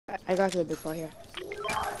I got you a big pot here.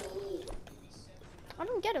 I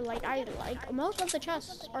don't get it. Like most of the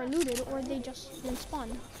chests are looted or they just didn't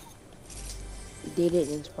spawn. They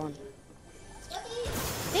didn't spawn.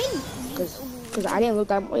 They. Cause I didn't look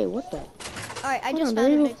that. Wait, what the? Alright, I Hold just on,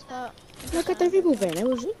 found a there big spot. Look at the people van. It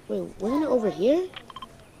was wait, wasn't it over here?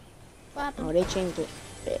 What happened? Oh, they changed it.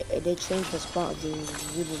 They changed the spot of the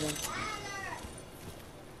people van.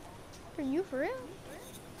 Are you for real?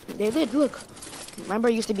 They did. Look. Remember,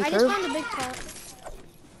 it used to be I curved. just found a big pot.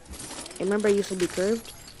 Remember, it used to be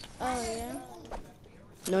curved. Oh yeah.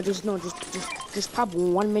 No, just pop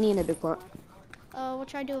 1 mini in a big pot. What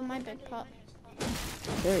should I do with my big pot?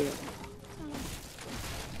 There you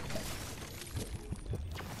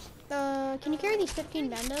go. Can you carry these 15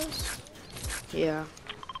 bandos? Yeah.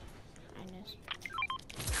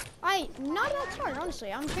 Not that hard,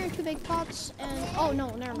 honestly. I'm carrying 2 big pots and oh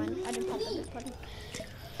no, never mind. I didn't pop the big pot.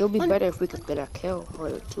 It would be better if we could get a kill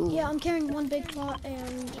or 2. Yeah, I'm carrying 1 big pot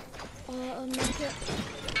and a medkit.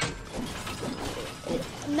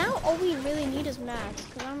 Now all we really need is mats,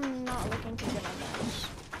 because I'm not looking to get on mats.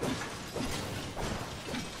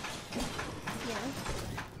 Yeah.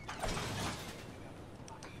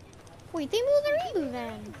 Wait, they moved the reboot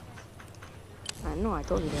van. I know, I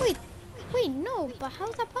told you that. Wait, no, but how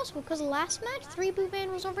is that possible? Because last match, 3 boot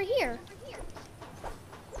van was over here.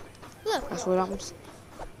 Look. That's what I'm saying.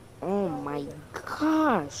 Oh my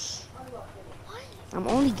gosh. What? I'm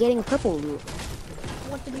only getting a purple loot.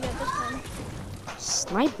 What did you get this time?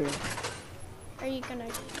 Sniper. Are you gonna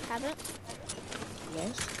have it?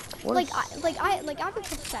 Yes. Like I would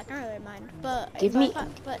put the stack, I don't really mind. But Give but me. if I,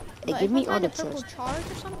 but Give if me I all find the a purple chests. charge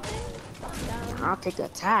or something, I'm down. I'll take the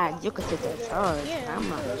tag. You can take the charge. Yeah, I'm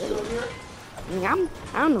not good.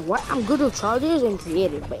 I don't know what. I'm good with chargers and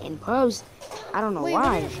creative, but in pubs, I don't know Wait,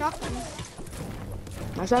 why. what is a shotgun?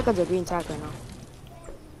 My shotgun's a green tag right now.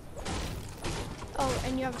 Oh,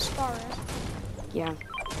 and you have a scar, right? Yeah.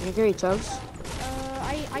 Can you carry chugs?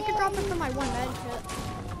 I could drop it for my 1 med kit.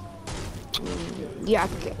 Yeah,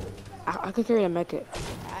 I could carry a med kit.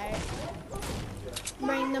 I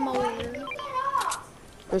bring them over.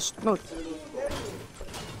 There's no.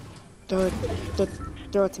 Throw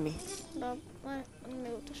it to me. Let me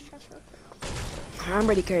look this chest real quick. I'm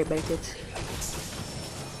ready to carry med kits.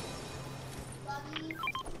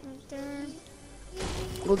 Right there.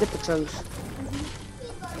 We'll get the chugs.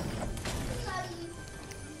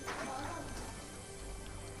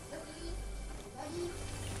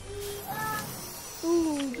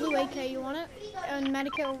 Ooh, blue AK, you want it? And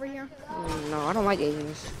medikit over here. No, I don't like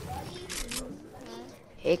AKs.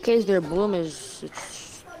 AKs, their bloom is.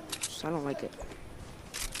 I don't like it.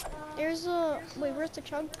 There's a wait. Where's the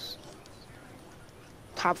chugs?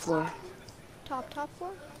 Top floor. Top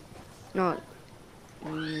floor. No.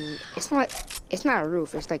 It's not. It's not a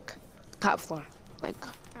roof. It's like top floor. Like.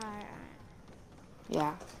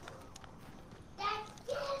 Yeah.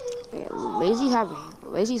 Yeah. Lazy's have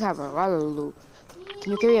a lot of loot.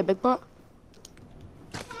 Can you carry a big pot?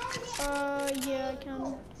 Yeah, I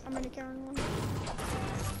can. I'm gonna carry one.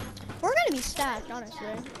 We're gonna be stacked, honestly.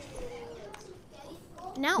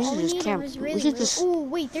 Now all we need is really. Oh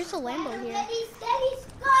wait, there's a Lambo here.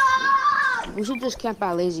 We should just camp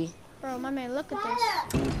out Lazy. Bro, my man, look at this.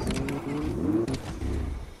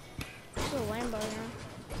 There's a Lambo here.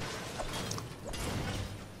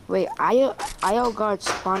 Wait, IO guard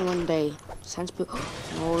spawned one day. Since people.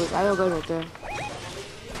 No, there's IO guard right there.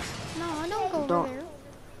 No, I don't go over there.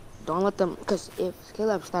 Don't let them, cause if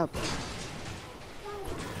Caleb stop.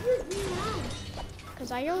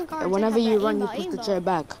 Cause IO guard. Whenever you run, you push the chair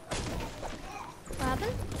back. What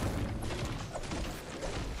happened?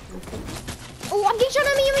 Oh, I'm getting shot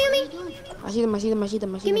at me, yummy. I see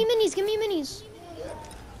them. Give me minis.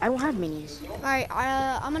 I don't have minis. Alright,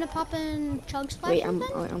 I'm gonna pop in chug splash. Wait, I'm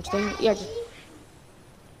staying. Yeah.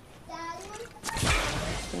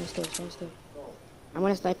 Stand still. I'm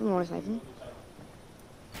gonna snipe him.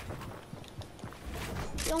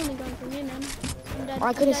 You're only going for me, man. I'm dead. Oh,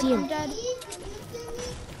 I couldn't see him. I'm dead.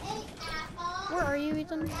 Where are you,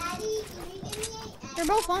 Ethan? They're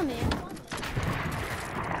both on me.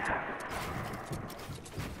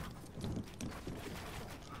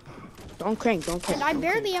 Don't crank. And I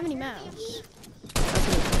barely have any maps.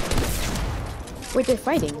 Wait, they're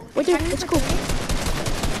fighting. Wait, it's cool.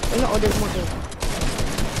 Wait, no, there's more here.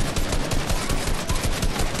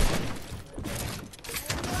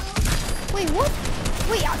 Wait, what?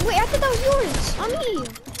 Wait, I thought that was yours. On me.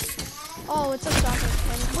 Oh, it's a soccer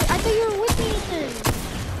thing. Wait, I thought you were with me, Ethan.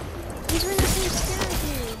 These were in the same scared,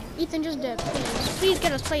 dude. Ethan, just dip, please. Please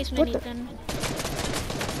get us placement, Ethan.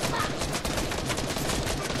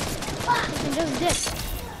 Ethan, just dip.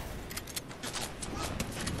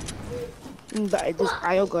 There's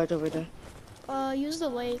IO guard over there. Use the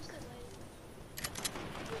lake.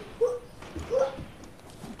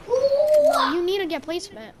 No, you need to get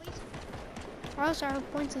placement. Or else our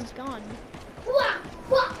points is gone.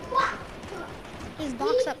 His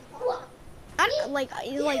box up. Like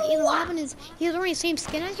 11 is he was wearing the same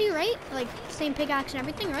skin as you, right? Like same pickaxe and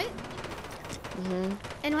everything, right? Mhm.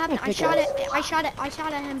 And what happened? I shot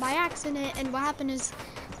at him by accident. And what happened is,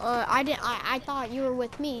 I thought you were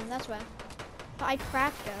with me. That's why. But I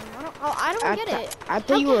cracked him. I don't get it. I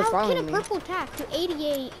thought you were How following can me. a purple tack to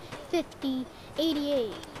 88, 50,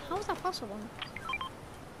 88? How is that possible?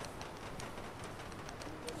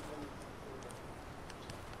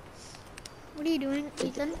 What are you doing,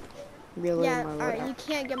 Ethan? Reloading Yeah, my alright, loadout. you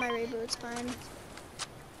can't get my ray boots, fine.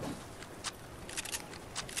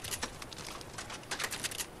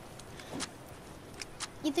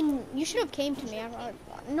 Ethan, you should have came to me.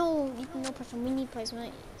 No, Ethan, no person. We need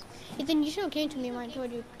placement. Ethan, you should have came to me when I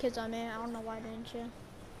told you kids on me. I don't know why didn't you?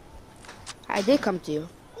 I did come to you.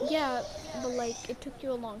 Yeah, but like it took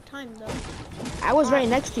you a long time though. I was right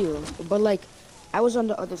next to you, but like I was on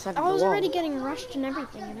the other side of I the was wall. already getting rushed and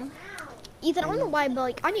everything, you know. Ethan, I don't know why, but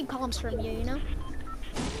like I need comms from you, you know.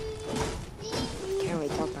 Can't really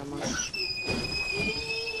talk that much.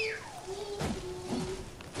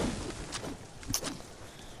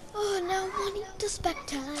 Oh, now I need to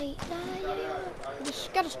spectate.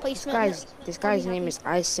 Just got his placement. This guy's name is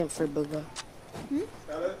I Simp for Booga. Hmm?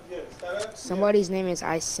 Somebody's name is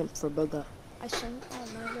I Simp for Booga. I sent. Oh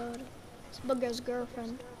my god, it's Booger's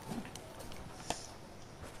girlfriend.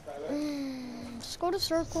 Just go to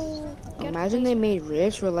circle. Imagine they made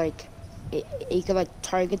rifts where like you could like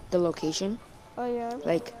target the location, Oh yeah.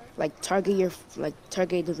 like target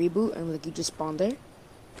target the reboot and like you just spawn there.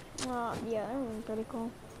 Yeah, that would be pretty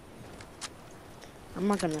cool. I'm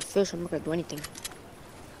not gonna fish. I'm not gonna do anything.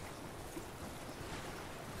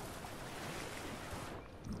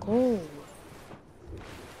 Go.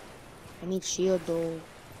 I need shield though.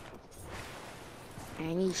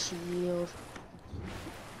 I need shield.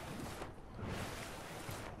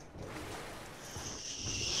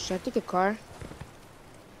 Should I take a car?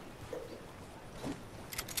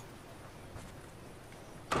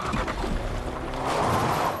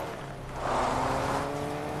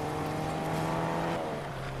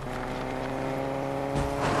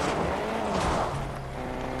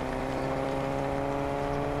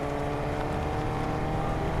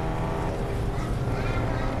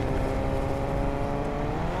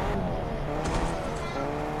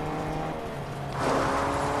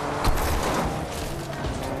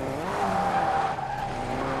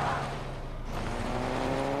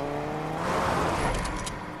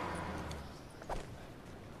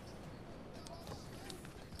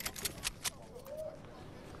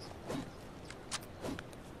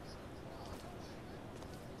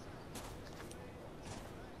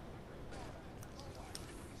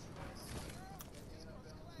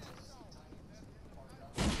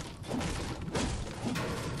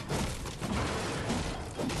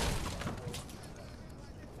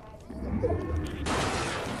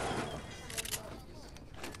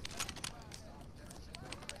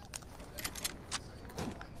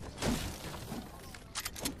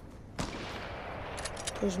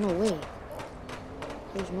 There's no way.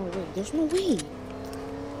 There's no way. There's no way.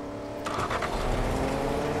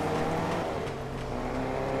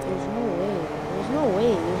 There's no way. There's no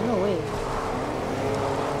way. There's no way.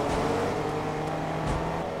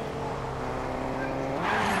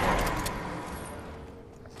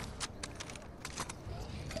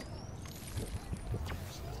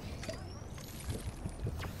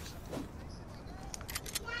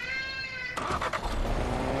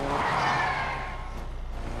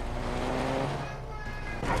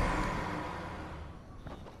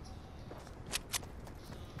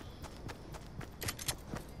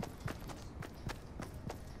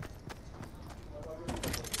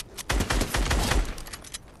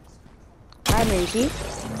 Hi, Maisie.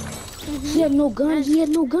 He had no gun. He had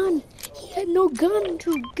no gun. He had no gun.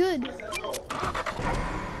 Too good.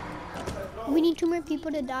 We need 2 more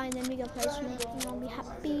people to die and then we get placement and I'll be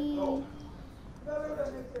happy.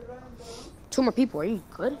 2 more people. Are you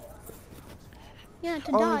good? Yeah,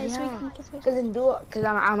 to Oh, die so we yeah. can get placement. Cause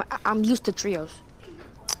I'm used to trios.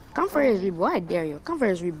 Come for his reboot. I dare you. Come for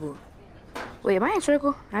his reboot. Wait, am I in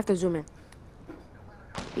circle? I have to zoom in.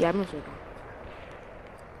 Yeah, I'm in circle.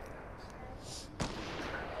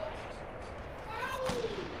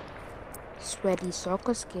 Sweaty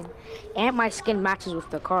soccer skin. And my skin matches with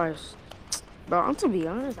the cars. Bro, I'm to be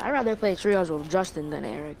honest, I'd rather play trios with Justin than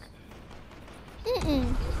Eric.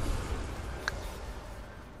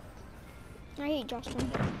 I hate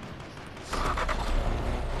Justin.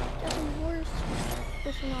 That's the worst.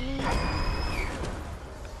 This is not me.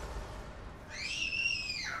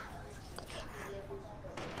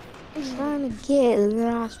 Trying to get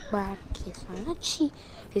lost by Kisanachi.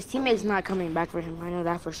 His teammate's not coming back for him. I know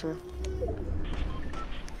that for sure.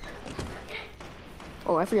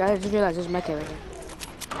 Oh, I forgot. I just realized there's Mecca right here.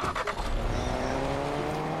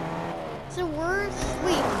 Is it worth?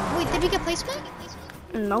 Wait, did we get placement?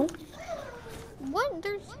 No. What?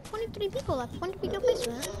 There's 23 people left. When did we get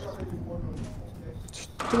placement?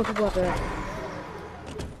 Too many people out there.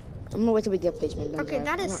 I'm gonna wait till we get placement. Okay,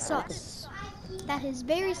 that is sus. That is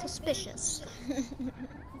very suspicious.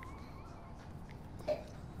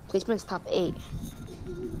 Placement's top 8.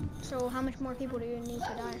 So how much more people do you need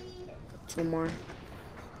to die? 2 more.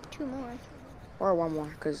 2 more. Or 1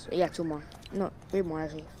 more. Cause yeah, 2 more. No, 3 more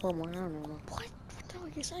actually. 4 more. I don't know. What the hell are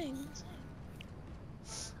you saying?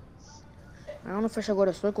 I don't know if I should go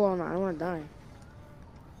to circle or not. I don't want to die.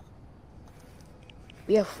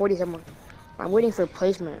 We have 47 more. I'm waiting for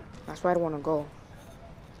placement. That's why I don't want to go.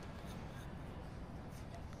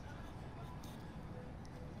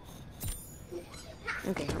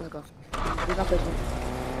 Okay, let's go. We got placement.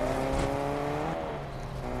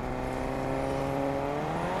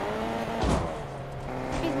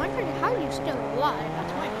 He's wondering how are you still alive?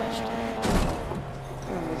 That's my question.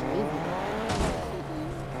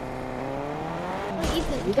 Wait,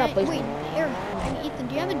 Ethan, We got placement. wait, Aaron, Ethan,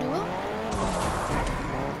 do you have a duo?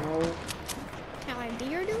 No. Can I be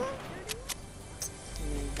your duo?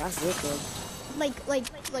 That's wicked.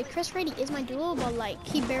 Like Chris Brady is my duo, but like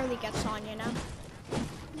he barely gets on, you know.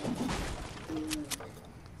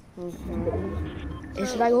 And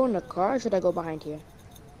should I go in the car or should I go behind here?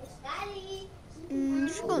 You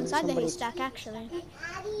should go inside the haystack, actually.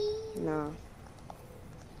 No.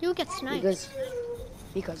 You'll get sniped.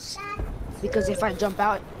 Because if I jump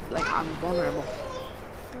out, like I'm vulnerable.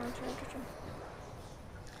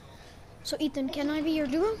 So Ethan, can I be your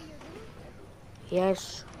duo?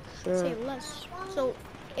 Yes, sure. Say less. So,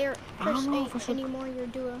 Chris ain't anymore your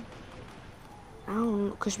duo. I don't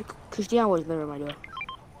know. Christian was never my duo.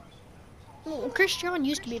 Well, Christian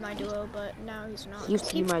used to be my duo, but now he's not. He used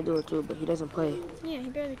to be my duo too, but he doesn't play. Yeah, he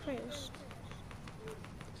barely plays.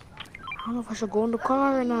 I don't know if I should go in the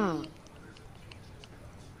car or not.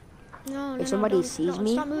 No, If somebody don't, sees don't,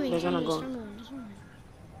 me, stop moving, they're gonna please, go. stop moving, stop moving.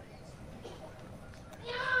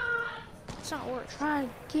 It's not worth. Try to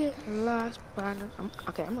get lost, but I'm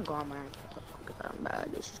gonna go on my.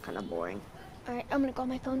 This is kind of boring. All right, I'm gonna call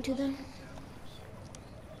my phone too then.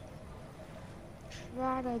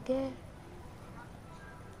 Try to get.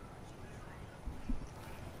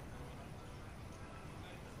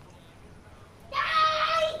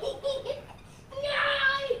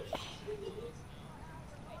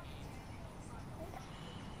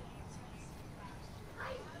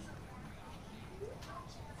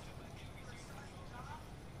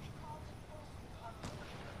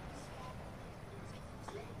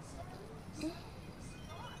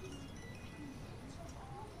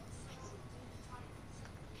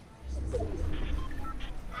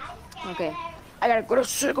 Okay, I gotta go to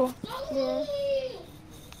circle. Yeah.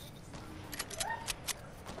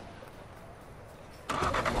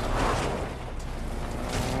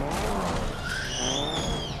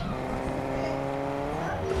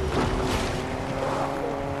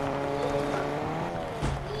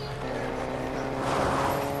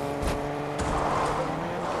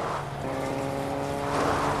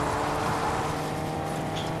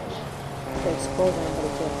 To expose anybody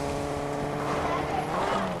too.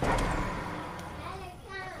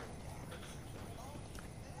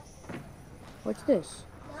 What's this?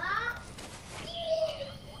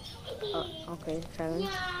 Okay, challenge.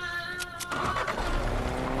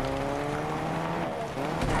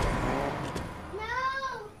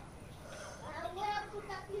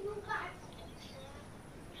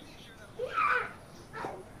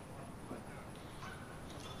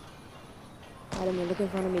 Adam, look in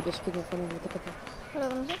front of me, just look in front of me. Look at that.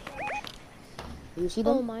 What was it? Do you see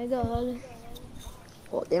them? Oh my god.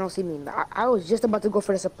 Oh, they don't see me. I was just about to go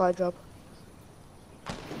for the supply drop.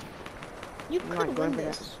 You I'm could not win going for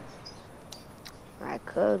this. that. I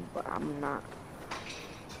could, but I'm not.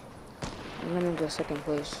 I'm gonna go second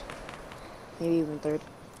place. Maybe even third.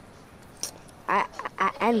 I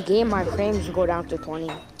end game, my frames go down to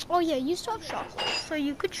 20. Oh yeah, you still have shockwave, so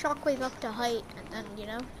you could shockwave up to height, and then you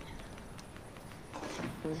know.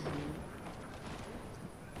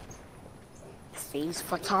 Face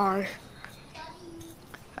Fatar.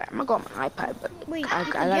 I'm gonna go on my iPad, but Wait, I do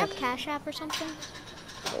you gotta. have Cash App or something?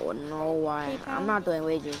 Oh no, why? PayPal? I'm not doing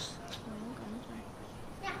wages.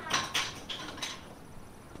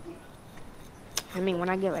 I mean, when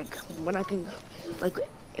I get like, when I can, like,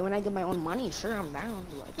 when I get my own money, sure, I'm down.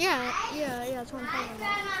 Like, Yeah, that's what I'm talking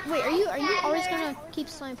about. Wait, are you always gonna keep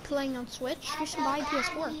playing on Switch? You should buy a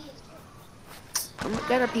PS4. I'm gonna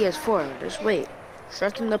get a PS4. Just wait.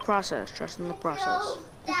 Trust in the process. Trust in the process.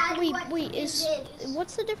 Wait,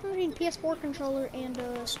 what's the difference between PS4 controller and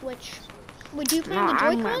a Switch? Wait, do you play No, on the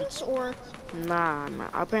I'm Joy-Cons or? Nah.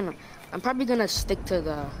 I'm probably gonna stick to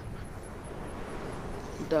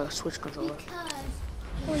the Switch controller.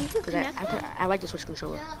 Well, you can Cause connect. I like the Switch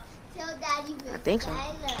controller. I think so.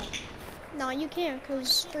 No, you can't,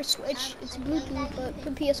 cause for Switch it's Bluetooth, but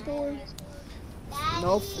for PS4.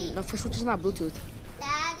 No, for Switch it's not Bluetooth.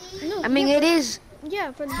 No, I mean yeah, it is,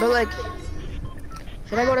 yeah, for but like,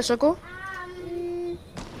 should I go to Circle?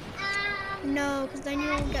 no, cause then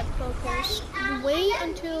you'll get focused. Wait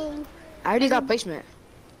until. I already got placement.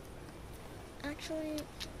 Actually,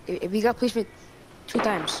 If you got placement 2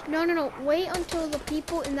 times. no. Wait until the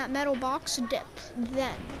people in that metal box dip.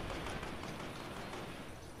 Then.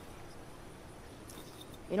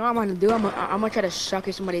 You know what I'm gonna do? I'm gonna try to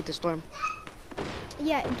shockwave somebody at the storm.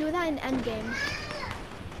 Yeah, do that in endgame.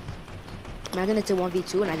 Imagine it's a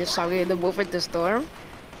 1v2 and I just shockwave them both at the storm.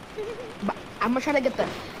 But I'm gonna try to get the.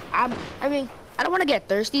 I mean, I don't want to get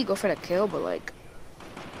thirsty, go for the kill, but like,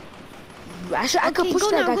 I could push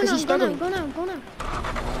that guy because he's struggling. Go now.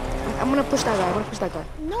 I'm gonna push that guy.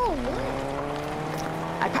 No.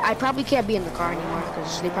 I probably can't be in the car anymore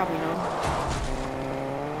because they probably know.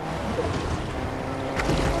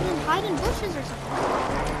 And then hide in bushes or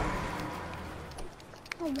something.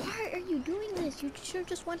 Oh, why are you doing this? You should have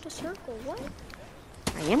just went to circle. What?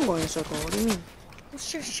 I am going in circle. What do you mean?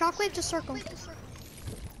 Shockwave to circle.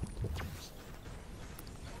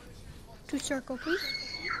 To circle, please.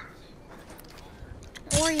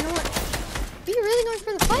 Or you know what? Are you really going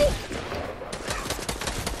for the fight?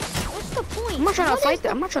 What's the point? I'm not trying to fight.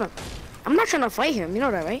 I'm not trying to fight him. You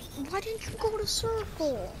know that, right? Why didn't you go to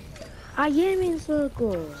circle? I am in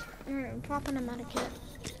circle. I'm popping a medikit.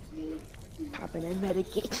 Popping a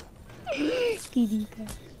medikit.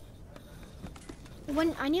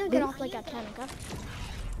 When I need to get off like at 10, okay?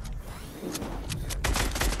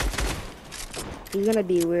 He's gonna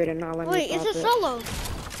be weird and not let me. Wait, it's a solo.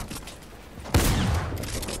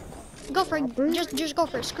 Go for it. Just go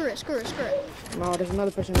for it. Screw it. No, there's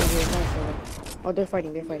another person over here. Oh, they're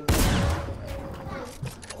fighting.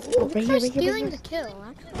 Oh, right here, Stealing the kill,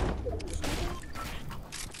 actually.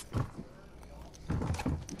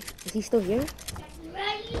 Is he still here?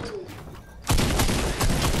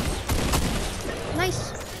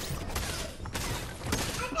 Nice.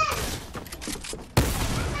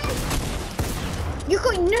 You're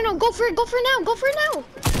going. No, go for it now.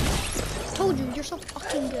 Told you, you're so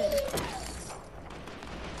fucking good.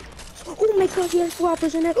 Oh my god, he has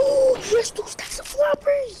floppers in there. Oh, he has 2 stacks of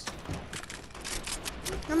floppers.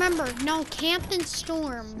 Remember, no camp and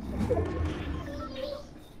storm.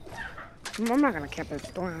 I'm not gonna camp at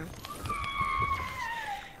storm.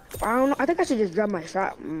 I don't know. I think I should just drop my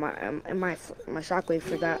shockwave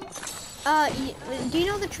for that. Do you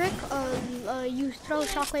know the trick of you throw a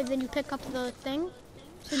shockwave, then you pick up the thing?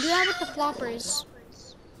 So do that with the floppers.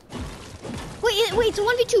 Wait, it's a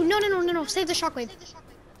 1v2. No. Save the shockwave.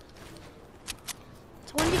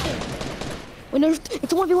 It's a 1v2. Wait, no, it's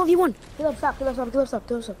a 1v1. Kill up, stop.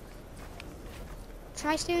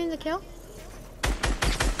 Try stealing the kill.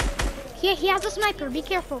 He has a sniper. Be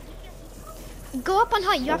careful. Go up on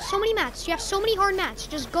height. You have so many mats. You have so many hard mats.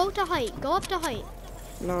 Just go to height. Go up to height.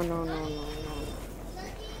 No.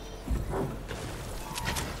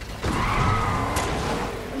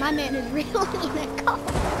 My man is really in a cup.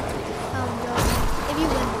 Oh no. If you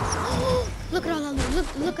win this. Look at all the loot.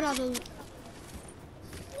 Look at all the loot.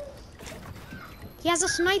 He has a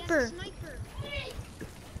sniper.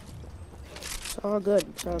 It's all good.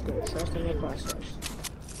 Trust in the process.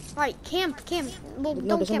 Alright, camp. Well, No, don't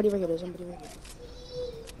there's camp. somebody right here. There's somebody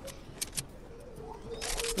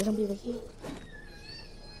right here.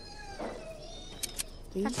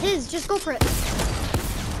 That's his. Just go for it. Too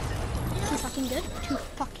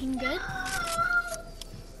fucking good.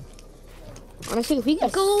 Honestly, if we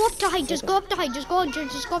get Go up to height. Just go up to height.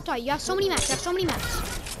 You have so many mats.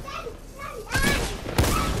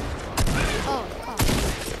 Oh.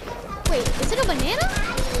 Wait, is it a banana?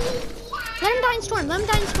 Let him die in storm.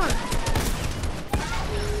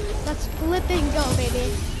 Let's flip and go,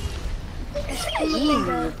 baby.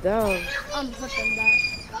 easy, dog. I'm flipping that.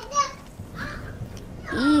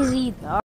 Easy, dog.